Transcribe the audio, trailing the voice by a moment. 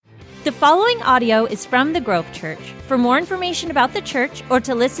The following audio is from the Grove Church. For more information about the church or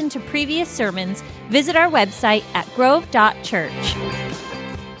to listen to previous sermons, visit our website at grove.church.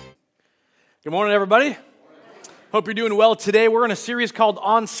 Good morning, everybody. Hope you're doing well today. We're in a series called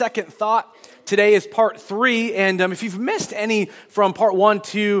On Second Thought. Today is part 3, and if you've missed any from part 1,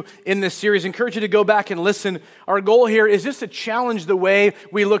 2 in this series, I encourage you to go back and listen. Our goal here is just to challenge the way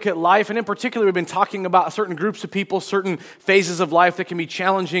we look at life, and in particular, we've been talking about certain groups of people, certain phases of life that can be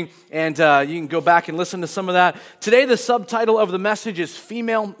challenging, and you can go back and listen to some of that. Today, the subtitle of the message is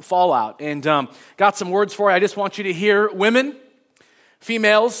Female Fallout, and got some words for you. I just want you to hear women,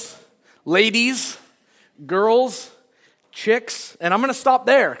 females, ladies, girls, chicks, and I'm going to stop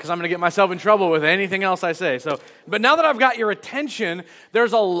there because I'm going to get myself in trouble with anything else I say. But now that I've got your attention,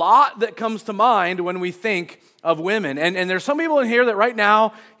 there's a lot that comes to mind when we think of women. And there's some people in here that right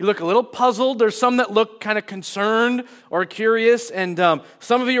now, you look a little puzzled. There's some that look kind of concerned or curious. And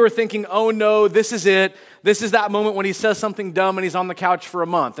some of you are thinking, oh no, this is it. This is that moment when he says something dumb and he's on the couch for a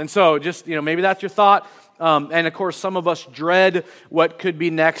month. And so just, maybe that's your thought. And of course, some of us dread what could be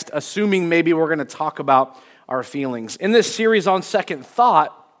next, assuming maybe we're going to talk about our feelings. In this series on Second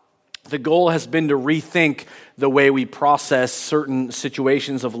Thought, the goal has been to rethink the way we process certain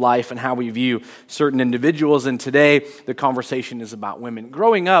situations of life and how we view certain individuals. And today, the conversation is about women.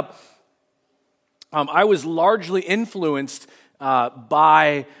 Growing up, I was largely influenced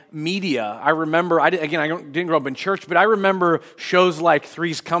by media. I remember, I didn't grow up in church, but I remember shows like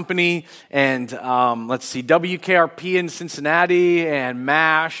Three's Company and WKRP in Cincinnati and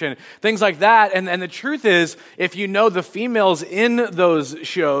MASH and things like that. And the truth is, if you know the females in those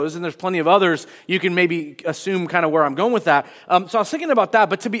shows, and there's plenty of others, you can maybe assume kind of where I'm going with that. So I was thinking about that,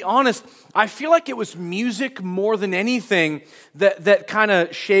 but to be honest, I feel like it was music more than anything that kind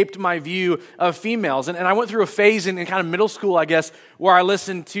of shaped my view of females. And I went through a phase in kind of middle school, I guess, where I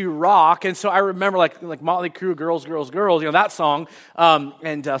listened to rock, and so I remember like Motley Crue, Girls, Girls, Girls, that song,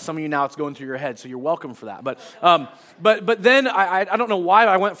 and some of you now it's going through your head, so you're welcome for that. But then I don't know why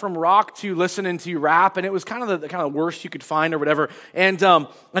I went from rock to listening to rap, and it was kind of the worst you could find or whatever, and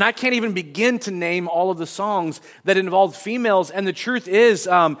I can't even begin to name all of the songs that involved females, and the truth is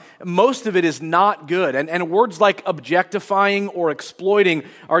most of it is not good, and words like objectifying or exploiting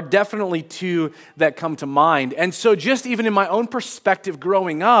are definitely two that come to mind. And so just even in my own perspective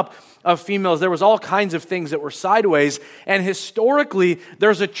growing up of females, there was all kinds of things that were sideways, and historically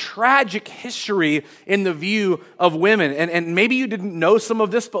there's a tragic history in the view of women, and maybe you didn't know some of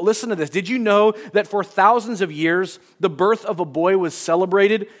this, but listen to this. Did you know that for thousands of years the birth of a boy was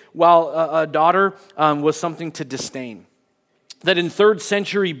celebrated while a daughter was something to disdain? That in 3rd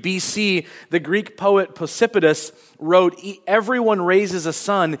century BC, the Greek poet Posippodus wrote, "Everyone raises a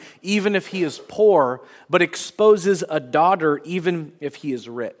son even if he is poor, but exposes a daughter even if he is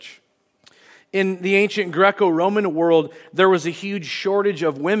rich." In the ancient Greco-Roman world, there was a huge shortage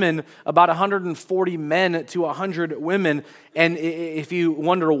of women, about 140 men to 100 women. And if you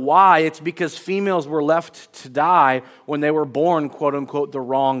wonder why, it's because females were left to die when they were born, quote unquote, the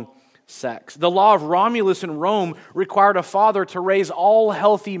wrong sex. The law of Romulus in Rome required a father to raise all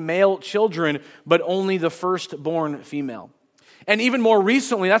healthy male children, but only the firstborn female. And even more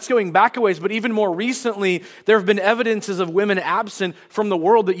recently, that's going back a ways, but even more recently, there have been evidences of women absent from the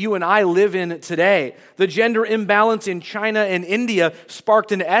world that you and I live in today. The gender imbalance in China and India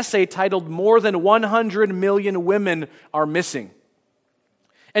sparked an essay titled "More Than 100 Million Women Are Missing."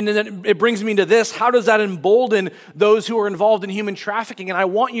 And then it brings me to this. How does that embolden those who are involved in human trafficking? And I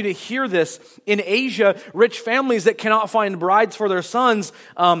want you to hear this. In Asia, rich families that cannot find brides for their sons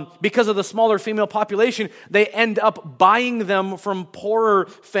because of the smaller female population, they end up buying them from poorer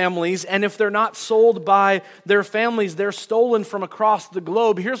families. And if they're not sold by their families, they're stolen from across the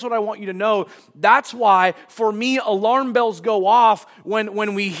globe. Here's what I want you to know. That's why, for me, alarm bells go off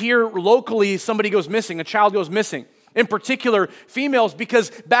when we hear locally somebody goes missing, a child goes missing. In particular, females, because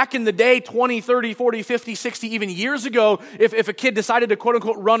back in the day, 20, 30, 40, 50, 60, even years ago, if a kid decided to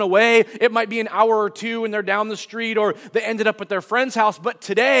quote-unquote run away, it might be an hour or two and they're down the street or they ended up at their friend's house. But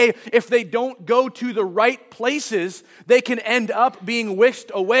today, if they don't go to the right places, they can end up being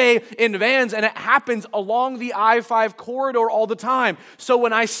whisked away in vans, and it happens along the I-5 corridor all the time. So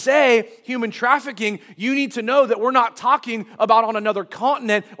when I say human trafficking, you need to know that we're not talking about on another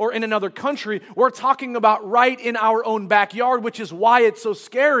continent or in another country. We're talking about right in our own backyard, which is why it's so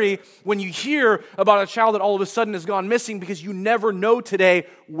scary when you hear about a child that all of a sudden has gone missing, because you never know today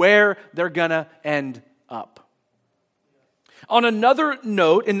where they're gonna end up. On another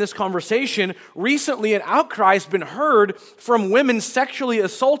note in this conversation, recently an outcry has been heard from women sexually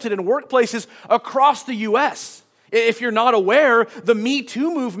assaulted in workplaces across the U.S. If you're not aware, the Me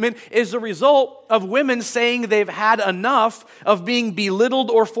Too movement is the result of women saying they've had enough of being belittled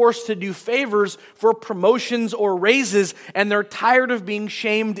or forced to do favors for promotions or raises, and they're tired of being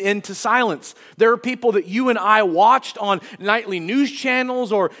shamed into silence. There are people that you and I watched on nightly news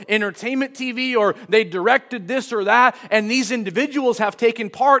channels or entertainment TV, or they directed this or that, and these individuals have taken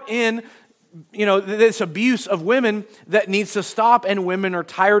part in this abuse of women that needs to stop, and women are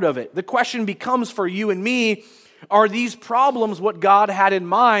tired of it. The question becomes for you and me, are these problems what God had in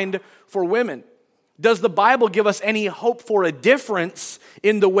mind for women? Does the Bible give us any hope for a difference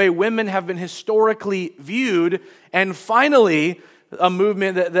in the way women have been historically viewed? And finally, a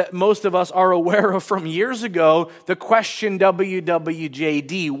movement that most of us are aware of from years ago, the question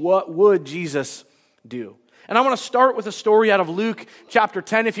WWJD, what would Jesus do? And I want to start with a story out of Luke chapter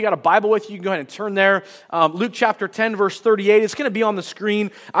 10. If you got a Bible with you, you can go ahead and turn there. Luke chapter 10, verse 38. It's going to be on the screen.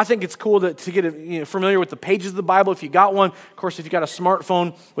 I think it's cool to get familiar with the pages of the Bible if you got one. Of course, if you got a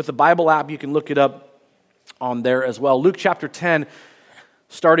smartphone with the Bible app, you can look it up on there as well. Luke chapter 10,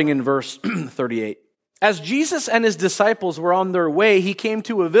 starting in verse 38. As Jesus and his disciples were on their way, he came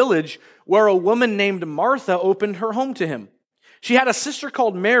to a village where a woman named Martha opened her home to him. She had a sister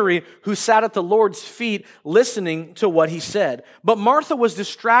called Mary who sat at the Lord's feet listening to what he said. But Martha was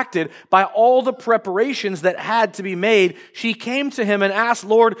distracted by all the preparations that had to be made. She came to him and asked,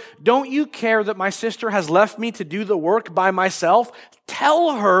 "Lord, don't you care that my sister has left me to do the work by myself?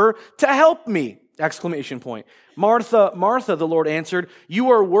 Tell her to help me!" Exclamation point. "Martha, Martha," the Lord answered, "you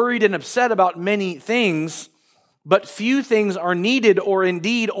are worried and upset about many things, but few things are needed, or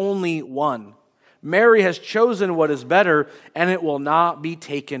indeed only one. Mary has chosen what is better, and it will not be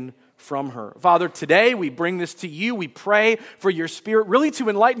taken from her." Father, today we bring this to you. We pray for your Spirit really to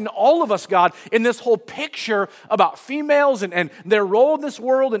enlighten all of us, God, in this whole picture about females and their role in this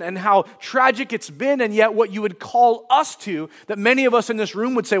world and how tragic it's been, and yet what you would call us to, that many of us in this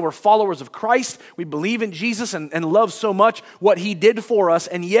room would say we're followers of Christ. We believe in Jesus and love so much what he did for us,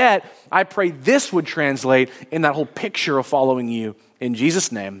 and yet I pray this would translate in that whole picture of following you. In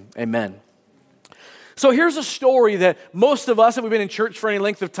Jesus' name, amen. So here's a story that most of us, if we've been in church for any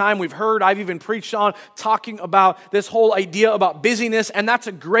length of time, we've heard, I've even preached on, talking about this whole idea about busyness, and that's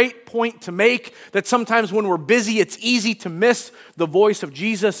a great point to make, that sometimes when we're busy, it's easy to miss the voice of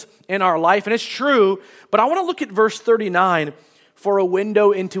Jesus in our life, and it's true, but I want to look at verse 39 for a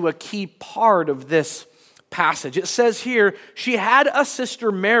window into a key part of this passage. It says here, she had a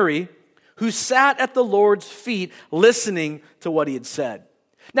sister Mary who sat at the Lord's feet listening to what he had said.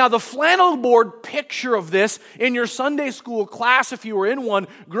 Now, the flannel board picture of this in your Sunday school class, if you were in one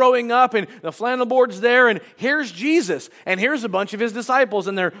growing up, and the flannel board's there, and here's Jesus, and here's a bunch of his disciples,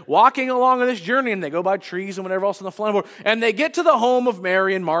 and they're walking along on this journey, and they go by trees and whatever else on the flannel board, and they get to the home of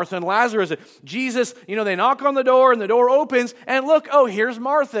Mary and Martha and Lazarus. Jesus, they knock on the door, and the door opens, and look, oh, here's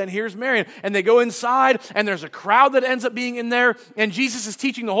Martha, and here's Mary, and they go inside, and there's a crowd that ends up being in there, and Jesus is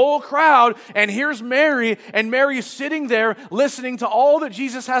teaching the whole crowd, and here's Mary, and Mary is sitting there listening to all that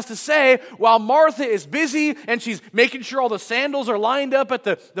Jesus has to say, while Martha is busy and she's making sure all the sandals are lined up at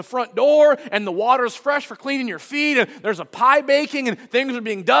the front door and the water's fresh for cleaning your feet, and there's a pie baking and things are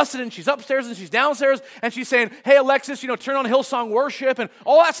being dusted, and she's upstairs and she's downstairs and she's saying, "Hey Alexis, turn on Hillsong Worship," and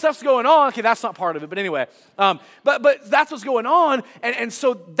all that stuff's going on. Okay, that's not part of it, but anyway, but that's what's going on, and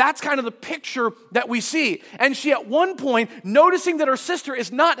so that's kind of the picture that we see. And she at one point, noticing that her sister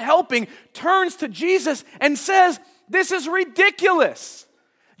is not helping, turns to Jesus and says, "This is ridiculous.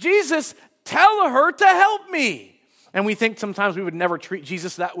 Jesus, tell her to help me." And we think sometimes we would never treat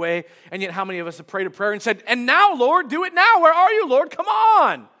Jesus that way. And yet how many of us have prayed a prayer and said, "And now, Lord, do it now. Where are you, Lord? Come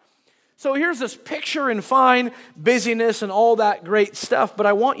on." So here's this picture in fine busyness and all that great stuff. But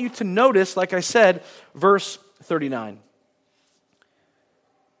I want you to notice, like I said, verse 39.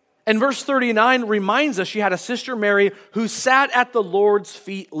 And verse 39 reminds us she had a sister Mary who sat at the Lord's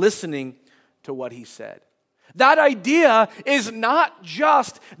feet listening to what he said. That idea is not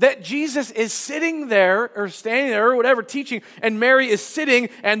just that Jesus is sitting there or standing there or whatever teaching, and Mary is sitting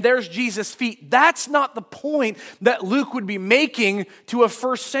and there's Jesus' feet. That's not the point that Luke would be making to a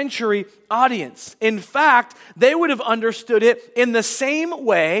first century audience. In fact, they would have understood it in the same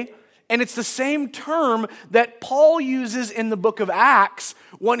way, and it's the same term that Paul uses in the book of Acts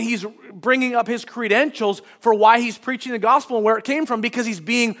when he's bringing up his credentials for why he's preaching the gospel and where it came from, because he's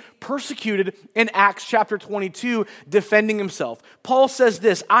being persecuted in Acts chapter 22, defending himself. Paul says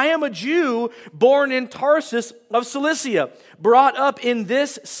this, "I am a Jew born in Tarsus of Cilicia, brought up in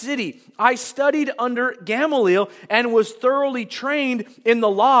this city. I studied under Gamaliel and was thoroughly trained in the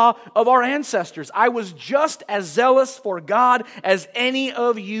law of our ancestors. I was just as zealous for God as any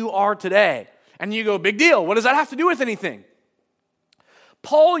of you are today." And you go, big deal. What does that have to do with anything?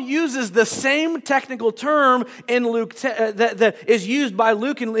 Paul uses the same technical term in Luke 10, that is used by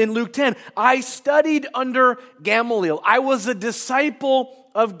Luke in Luke 10. I studied under Gamaliel. I was a disciple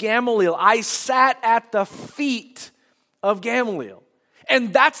of Gamaliel. I sat at the feet of Gamaliel.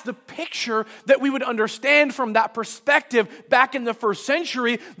 And that's the picture that we would understand from that perspective back in the first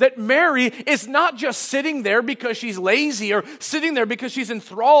century, that Mary is not just sitting there because she's lazy or sitting there because she's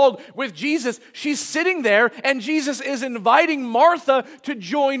enthralled with Jesus. She's sitting there and Jesus is inviting Martha to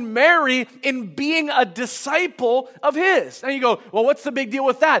join Mary in being a disciple of his. And you go, well, what's the big deal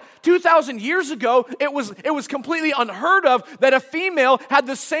with that? 2,000 years ago, it was completely unheard of that a female had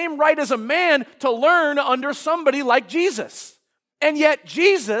the same right as a man to learn under somebody like Jesus. And yet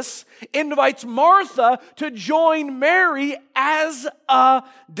Jesus invites Martha to join Mary as a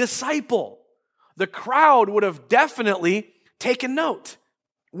disciple. The crowd would have definitely taken note.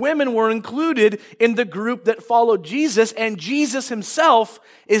 Women were included in the group that followed Jesus, and Jesus himself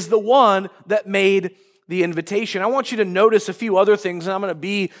is the one that made the invitation. I want you to notice a few other things, and I'm going to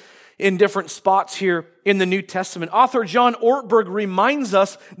be in different spots here in the New Testament. Author John Ortberg reminds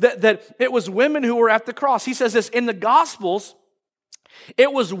us that it was women who were at the cross. He says this, in the Gospels,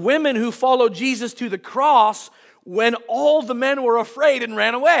 it was women who followed Jesus to the cross when all the men were afraid and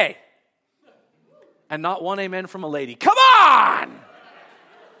ran away. And not one amen from a lady. Come on!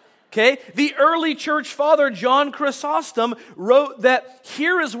 Okay, the early church father John Chrysostom wrote that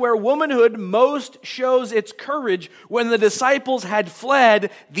here is where womanhood most shows its courage. When the disciples had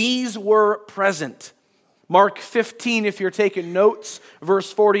fled, these were present. Mark 15, if you're taking notes, verse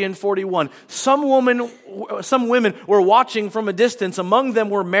 40 and 41. Some women were watching from a distance. Among them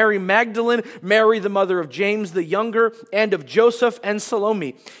were Mary Magdalene, Mary the mother of James the younger, and of Joseph and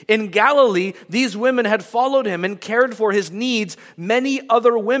Salome. In Galilee, these women had followed him and cared for his needs. Many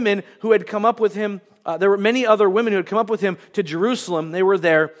other women who had come up with him, there were many other women who had come up with him to Jerusalem. They were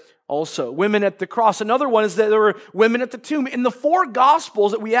there also. Women at the cross. Another one is that there were women at the tomb. In the four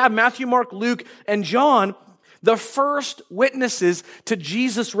Gospels that we have, Matthew, Mark, Luke, and John, the first witnesses to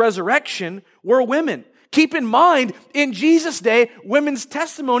Jesus' resurrection were women. Keep in mind, in Jesus' day, women's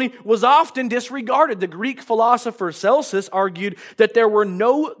testimony was often disregarded. The Greek philosopher Celsus argued that there were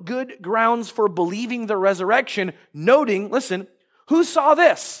no good grounds for believing the resurrection, noting, listen, who saw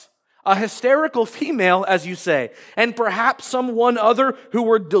this? A hysterical female, as you say, and perhaps someone other who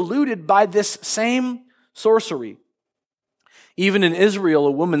were deluded by this same sorcery. Even in Israel,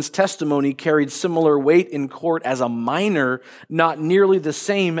 a woman's testimony carried similar weight in court as a minor, not nearly the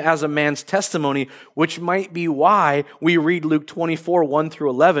same as a man's testimony, which might be why we read Luke 24, 1 through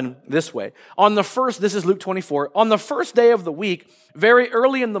 11 this way. This is Luke 24. On the first day of the week, very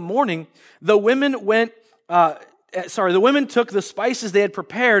early in the morning, the women took the spices they had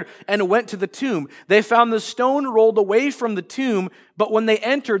prepared and went to the tomb. They found the stone rolled away from the tomb, but when they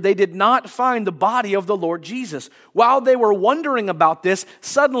entered, they did not find the body of the Lord Jesus. While they were wondering about this,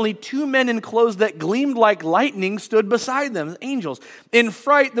 suddenly two men in clothes that gleamed like lightning stood beside them, angels. In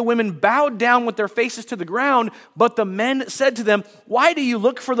fright, the women bowed down with their faces to the ground, but the men said to them, "Why do you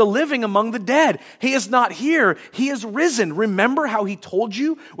look for the living among the dead? He is not here. He is risen. Remember how he told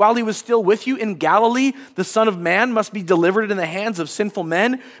you while he was still with you in Galilee, the Son of Man must be delivered in the hands of sinful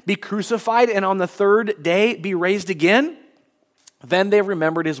men, be crucified, and on the third day be raised again?" Then they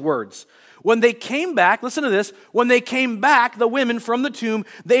remembered his words. When they came back, listen to this, when they came back, the women from the tomb,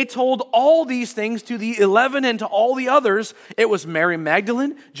 they told all these things to the 11 and to all the others. It was Mary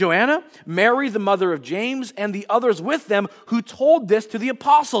Magdalene, Joanna, Mary the mother of James, and the others with them who told this to the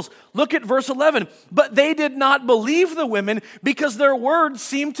apostles. Look at verse 11. But they did not believe the women because their words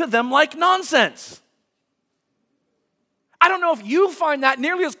seemed to them like nonsense. I don't know if you find that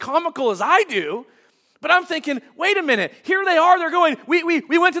nearly as comical as I do, but I'm thinking, wait a minute, here they are, they're going, we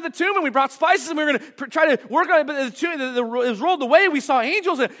went to the tomb and we brought spices and we were going to try to work on it, but the tomb, it was rolled away, we saw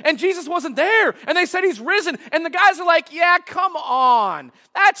angels and Jesus wasn't there, and they said he's risen, and the guys are like, yeah, come on,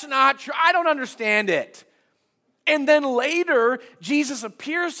 that's not true, I don't understand it. And then later, Jesus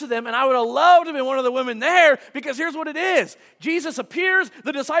appears to them, and I would have loved to have been one of the women there, because here's what it is. Jesus appears,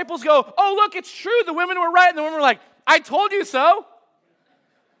 the disciples go, oh, look, it's true, the women were right, and the women were like, I told you so.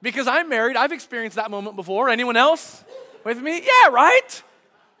 Because I'm married, I've experienced that moment before. Anyone else with me? Yeah, right?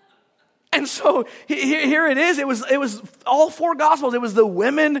 And so here it is. It was all four Gospels. It was the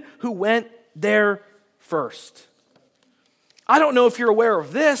women who went there first. I don't know if you're aware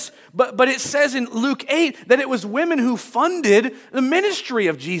of this, but it says in Luke 8 that it was women who funded the ministry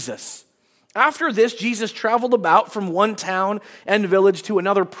of Jesus. After this, Jesus traveled about from one town and village to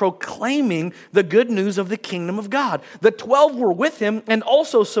another, proclaiming the good news of the kingdom of God. The 12 were with him, and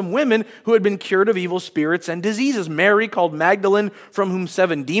also some women who had been cured of evil spirits and diseases. Mary, called Magdalene, from whom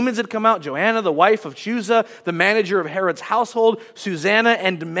 7 demons had come out, Joanna, the wife of Chuza, the manager of Herod's household, Susanna,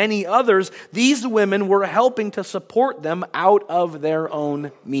 and many others. These women were helping to support them out of their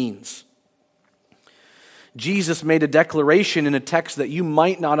own means. Jesus made a declaration in a text that you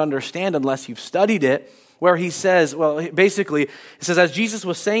might not understand unless you've studied it, where he says, basically, it says, as Jesus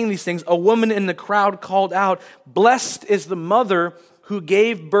was saying these things, a woman in the crowd called out, "Blessed is the mother who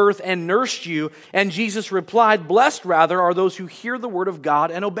gave birth and nursed you." And Jesus replied, "Blessed rather are those who hear the word of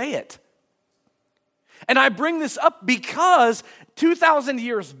God and obey it." And I bring this up because 2,000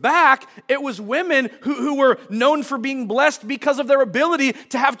 years back, it was women who were known for being blessed because of their ability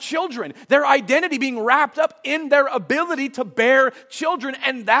to have children, their identity being wrapped up in their ability to bear children,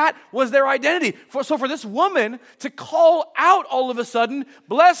 and that was their identity. So for this woman to call out all of a sudden,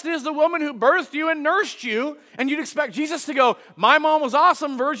 "Blessed is the woman who birthed you and nursed you," and you'd expect Jesus to go, "My mom was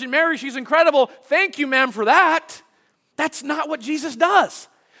awesome, Virgin Mary, she's incredible. Thank you, ma'am, for that." That's not what Jesus does.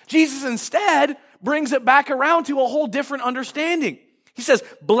 Jesus instead brings it back around to a whole different understanding. He says,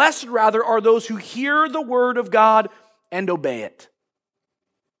 "Blessed rather are those who hear the word of God and obey it."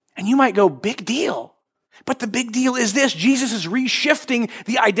 And you might go, big deal. But the big deal is this: Jesus is reshifting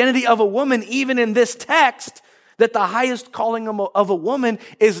the identity of a woman even in this text, that the highest calling of a woman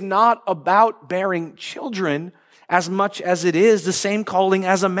is not about bearing children as much as it is the same calling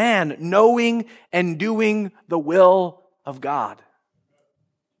as a man, knowing and doing the will of God.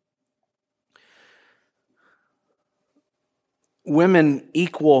 Women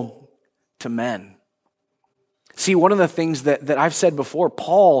equal to men. See, one of the things that I've said before,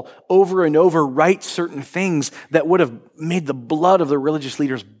 Paul over and over writes certain things that would have made the blood of the religious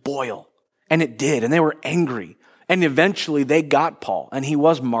leaders boil. And it did, and they were angry. And eventually they got Paul, and he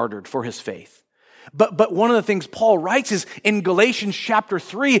was martyred for his faith. But one of the things Paul writes is in Galatians chapter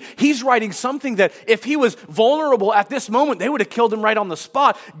 3, he's writing something that if he was vulnerable at this moment, they would have killed him right on the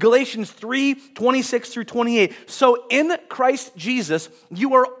spot. Galatians 3:26-28. "So in Christ Jesus,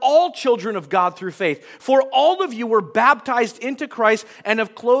 you are all children of God through faith. For all of you were baptized into Christ and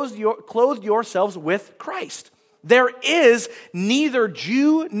have clothed yourselves with Christ. There is neither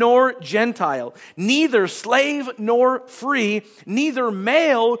Jew nor Gentile, neither slave nor free, neither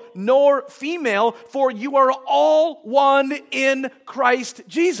male nor female, for you are all one in Christ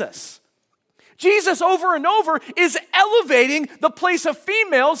Jesus." Jesus over and over is elevating the place of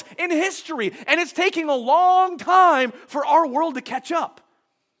females in history, and it's taking a long time for our world to catch up.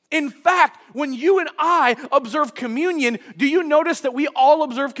 In fact, when you and I observe communion, do you notice that we all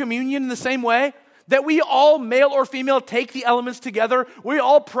observe communion in the same way? That we all, male or female, take the elements together. We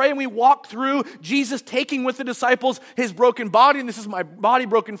all pray and we walk through Jesus taking with the disciples his broken body, and this is my body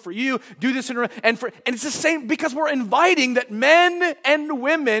broken for you. Do this and it's the same because we're inviting that men and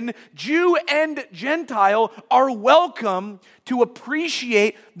women, Jew and Gentile, are welcome to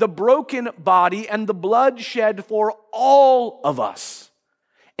appreciate the broken body and the blood shed for all of us.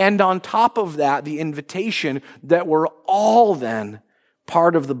 And on top of that, the invitation that we're all then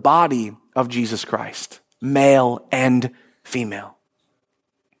part of the body of Jesus Christ, male and female.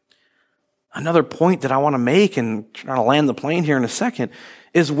 Another point that I want to make, and try to land the plane here in a second,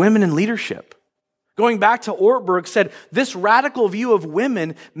 is women in leadership. Going back to Ortberg said, this radical view of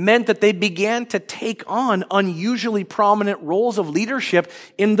women meant that they began to take on unusually prominent roles of leadership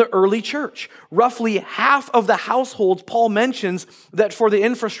in the early church. Roughly half of the households Paul mentions that for the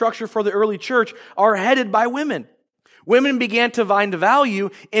infrastructure for the early church are headed by women. Women began to find value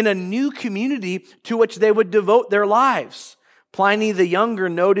in a new community to which they would devote their lives. Pliny the Younger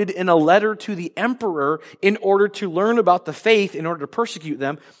noted in a letter to the emperor in order to learn about the faith, in order to persecute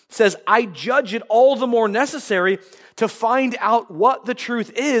them, says, "I judge it all the more necessary to find out what the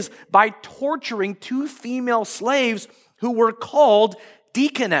truth is by torturing 2 female slaves who were called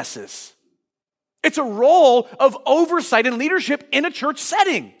deaconesses." It's a role of oversight and leadership in a church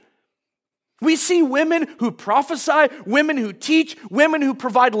setting. We see women who prophesy, women who teach, women who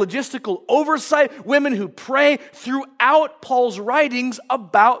provide logistical oversight, women who pray throughout Paul's writings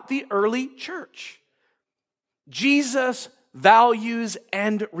about the early church. Jesus values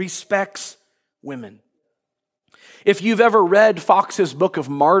and respects women. If you've ever read Fox's Book of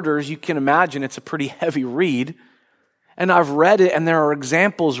Martyrs, you can imagine it's a pretty heavy read. And I've read it, and there are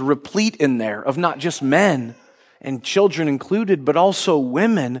examples replete in there of not just men and children included, but also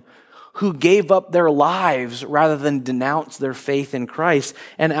women who gave up their lives rather than denounce their faith in Christ.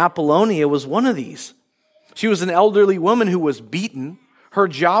 And Apollonia was one of these. She was an elderly woman who was beaten. Her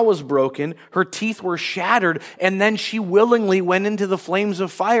jaw was broken, her teeth were shattered, and then she willingly went into the flames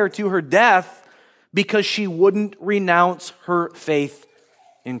of fire to her death because she wouldn't renounce her faith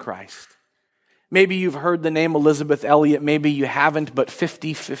in Christ. Maybe you've heard the name Elisabeth Elliot, maybe you haven't, but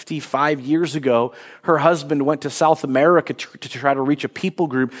 55 years ago, her husband went to South America to try to reach a people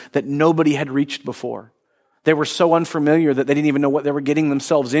group that nobody had reached before. They were so unfamiliar that they didn't even know what they were getting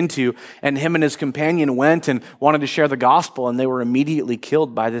themselves into, and him and his companion went and wanted to share the gospel, and they were immediately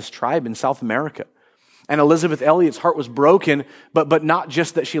killed by this tribe in South America. And Elisabeth Elliot's heart was broken, but not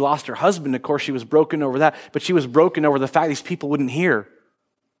just that she lost her husband, of course she was broken over that, but she was broken over the fact these people wouldn't hear.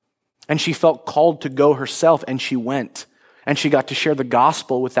 And she felt called to go herself, and she went. And she got to share the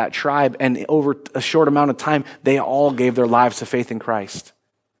gospel with that tribe, and over a short amount of time, they all gave their lives to faith in Christ.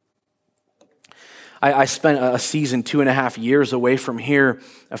 I spent a season 2.5 years away from here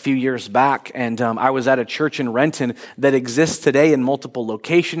a few years back, and I was at a church in Renton that exists today in multiple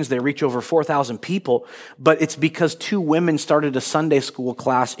locations. They reach over 4,000 people, but it's because 2 women started a Sunday school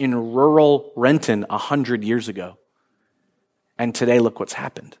class in rural Renton 100 years ago. And today, look what's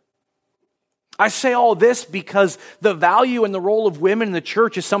happened. I say all this because the value and the role of women in the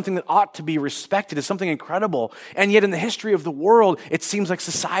church is something that ought to be respected. It's something incredible. And yet in the history of the world, it seems like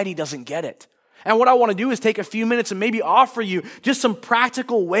society doesn't get it. And what I want to do is take a few minutes and maybe offer you just some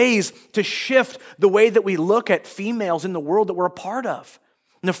practical ways to shift the way that we look at females in the world that we're a part of.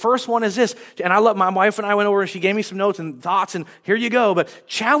 And the first one is this, and my wife and I went over and she gave me some notes and thoughts, and here you go, but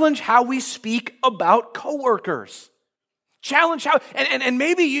challenge how we speak about coworkers. Challenge how, and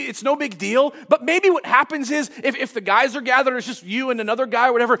maybe it's no big deal, but maybe what happens is if the guys are gathered, it's just you and another guy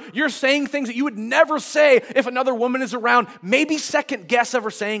or whatever, you're saying things that you would never say if another woman is around. Maybe second guess ever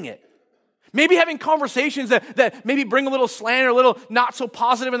saying it. Maybe having conversations that maybe bring a little slant or a little not so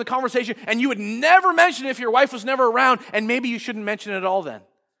positive in the conversation, and you would never mention it if your wife was never around, and maybe you shouldn't mention it at all then.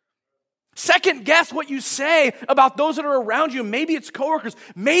 Second guess what you say about those that are around you. Maybe it's coworkers.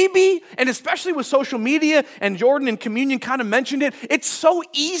 Maybe, and especially with social media, and Jordan and Communion kind of mentioned it, it's so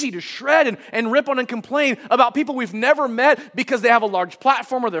easy to shred and rip on and complain about people we've never met because they have a large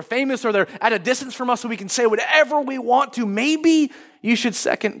platform or they're famous or they're at a distance from us so we can say whatever we want to. Maybe you should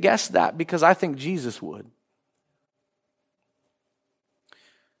second guess that because I think Jesus would.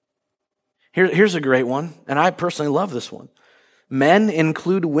 Here's a great one, and I personally love this one. Men,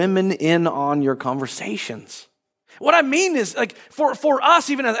 include women in on your conversations. What I mean is, like, for us,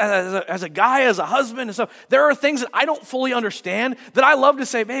 even as a guy, as a husband and stuff, there are things that I don't fully understand that I love to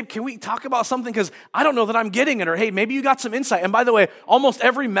say, babe, can we talk about something? Because I don't know that I'm getting it. Or, hey, maybe you got some insight. And by the way, almost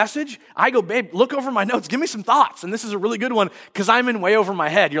every message, I go, babe, look over my notes. Give me some thoughts. And this is a really good one because I'm in way over my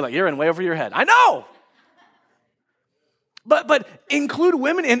head. You're like, you're in way over your head. I know. But include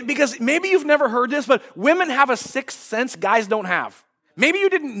women in, because maybe you've never heard this, but women have a sixth sense guys don't have. Maybe you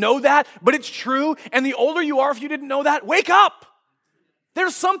didn't know that, but it's true. And the older you are, if you didn't know that, wake up.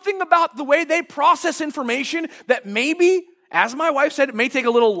 There's something about the way they process information that maybe, as my wife said, it may take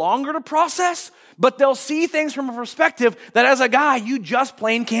a little longer to process, but they'll see things from a perspective that as a guy, you just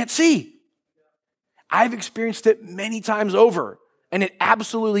plain can't see. I've experienced it many times over, and it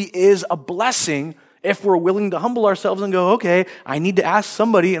absolutely is a blessing if we're willing to humble ourselves and go, okay, I need to ask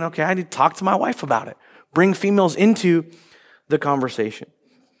somebody, and okay, I need to talk to my wife about it. Bring females into the conversation.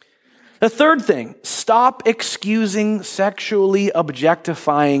 The third thing, stop excusing sexually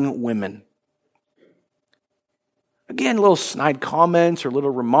objectifying women. Again, little snide comments or little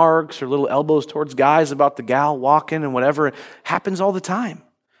remarks or little elbows towards guys about the gal walking and whatever. It happens all the time.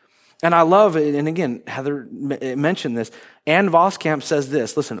 And I love it, and again, Heather mentioned this. Ann Voskamp says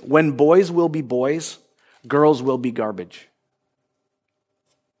this, listen, when boys will be boys, girls will be garbage.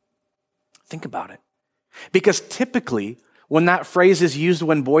 Think about it. Because typically, when that phrase is used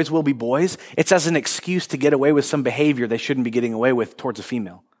when boys will be boys, it's as an excuse to get away with some behavior they shouldn't be getting away with towards a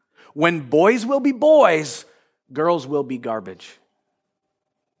female. When boys will be boys, girls will be garbage.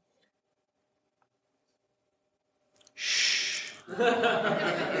 Shh.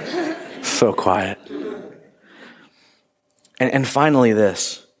 So quiet. And finally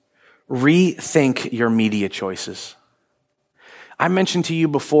this, rethink your media choices. I mentioned to you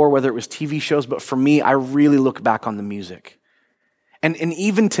before whether it was TV shows, but for me, I really look back on the music. And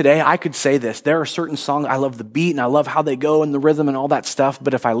even today, I could say this, there are certain songs, I love the beat and I love how they go and the rhythm and all that stuff,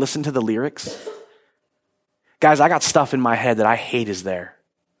 but if I listen to the lyrics, guys, I got stuff in my head that I hate is there.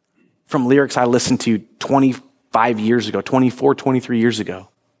 From lyrics I listened to 25 years ago, 24, 23 years ago.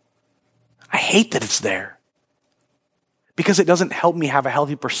 I hate that it's there because it doesn't help me have a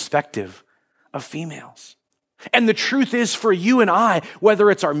healthy perspective of females. And the truth is for you and I,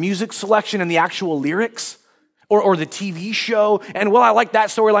 whether it's our music selection and the actual lyrics, or the TV show, and well, I like that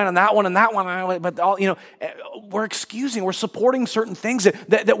storyline on that one and that one, but all, we're excusing, we're supporting certain things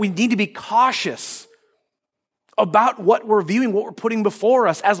that we need to be cautious about what we're viewing, what we're putting before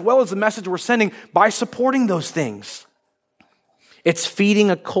us, as well as the message we're sending by supporting those things. It's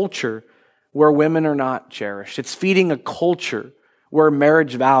feeding a culture where women are not cherished. It's feeding a culture where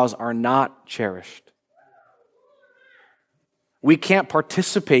marriage vows are not cherished. We can't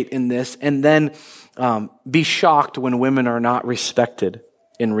participate in this and then be shocked when women are not respected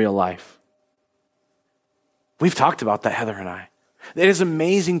in real life. We've talked about that, Heather and I. It is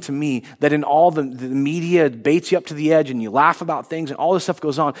amazing to me that in all the media baits you up to the edge and you laugh about things and all this stuff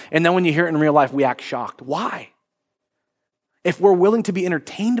goes on, and then when you hear it in real life, we act shocked. Why? If we're willing to be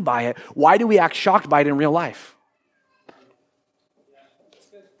entertained by it, why do we act shocked by it in real life?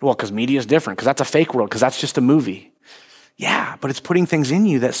 Well, because media is different, because that's a fake world, because that's just a movie. Yeah, but it's putting things in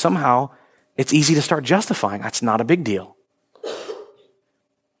you that somehow it's easy to start justifying. That's not a big deal.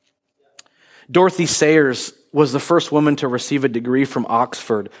 Dorothy Sayers was the first woman to receive a degree from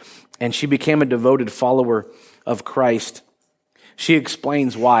Oxford, and she became a devoted follower of Christ. She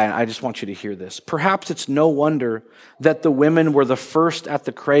explains why, and I just want you to hear this. Perhaps it's no wonder that the women were the first at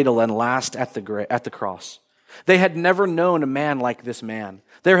the cradle and last at the cross. They had never known a man like this man.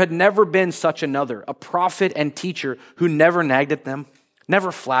 There had never been such another, a prophet and teacher who never nagged at them,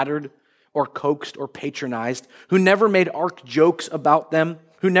 never flattered or coaxed or patronized, who never made arch jokes about them,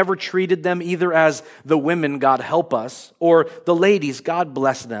 who never treated them either as the women, God help us, or the ladies, God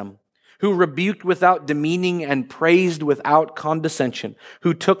bless them, who rebuked without demeaning and praised without condescension,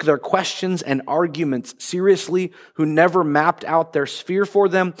 who took their questions and arguments seriously, who never mapped out their sphere for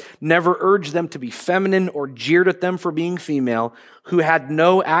them, never urged them to be feminine or jeered at them for being female, who had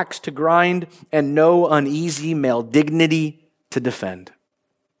no axe to grind and no uneasy male dignity to defend.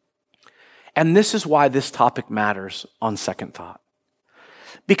 And this is why this topic matters on second thought.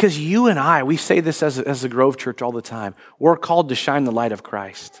 Because you and I, we say this as a Grove Church all the time, we're called to shine the light of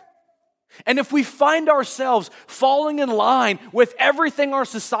Christ. And if we find ourselves falling in line with everything our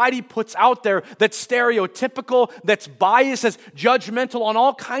society puts out there that's stereotypical, that's biased, that's judgmental on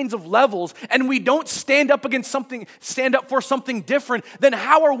all kinds of levels, and we don't stand up for something different, then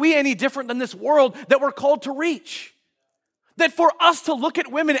how are we any different than this world that we're called to reach? That for us to look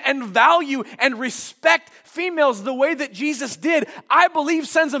at women and value and respect females the way that Jesus did, I believe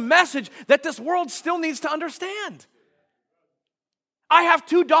sends a message that this world still needs to understand. I have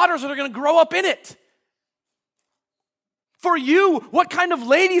 2 daughters that are going to grow up in it. For you, what kind of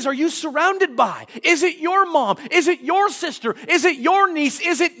ladies are you surrounded by? Is it your mom? Is it your sister? Is it your niece?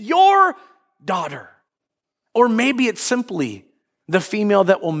 Is it your daughter? Or maybe it's simply the female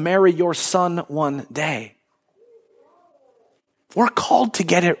that will marry your son one day. We're called to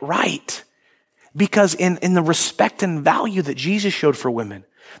get it right because in the respect and value that Jesus showed for women,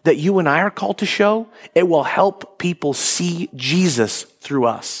 that you and I are called to show, it will help people see Jesus through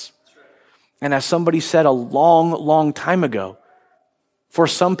us. And as somebody said a long, long time ago, for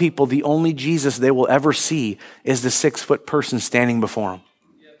some people, the only Jesus they will ever see is the 6-foot person standing before them.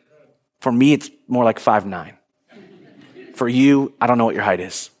 For me, it's more like 5'9". For you, I don't know what your height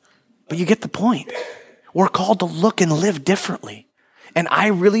is. But you get the point. We're called to look and live differently. And I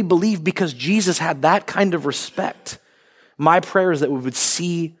really believe because Jesus had that kind of respect, my prayer is that we would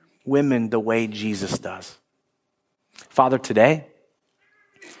see women the way Jesus does. Father, today,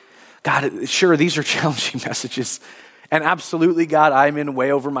 God, sure, these are challenging messages. And absolutely, God, I'm in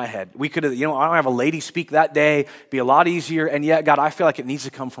way over my head. We could have, I don't have a lady speak that day, be a lot easier. And yet, God, I feel like it needs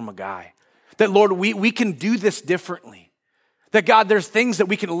to come from a guy. That, Lord, we can do this differently. That, God, there's things that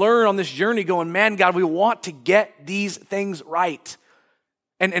we can learn on this journey going, man, God, we want to get these things right.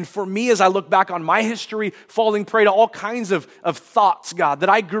 And for me, as I look back on my history, falling prey to all kinds of thoughts, God, that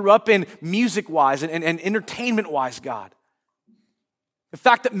I grew up in music-wise and entertainment-wise, God. The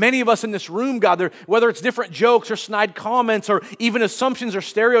fact that many of us in this room, God, whether it's different jokes or snide comments or even assumptions or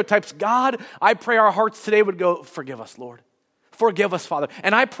stereotypes, God, I pray our hearts today would go, forgive us, Lord. Forgive us, Father.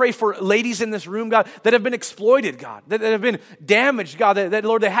 And I pray for ladies in this room, God, that have been exploited, God, that have been damaged, God, that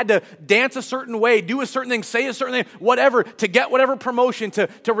Lord, they had to dance a certain way, do a certain thing, say a certain thing, whatever, to get whatever promotion,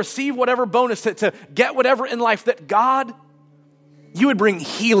 to receive whatever bonus, to get whatever in life, that God, you would bring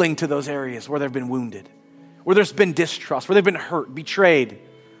healing to those areas where they've been wounded, where there's been distrust, where they've been hurt, betrayed,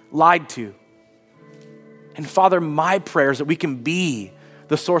 lied to. And Father, my prayer is that we can be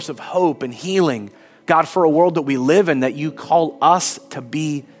the source of hope and healing, God, for a world that we live in, that you call us to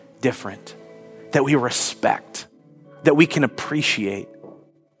be different, that we respect, that we can appreciate.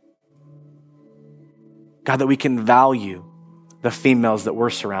 God, that we can value the females that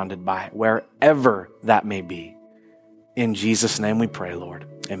we're surrounded by, wherever that may be. In Jesus' name we pray, Lord.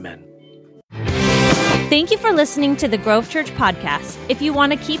 Amen. Thank you for listening to the Grove Church podcast. If you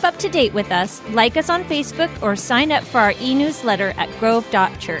want to keep up to date with us, like us on Facebook or sign up for our e-newsletter at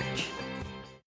grove.church.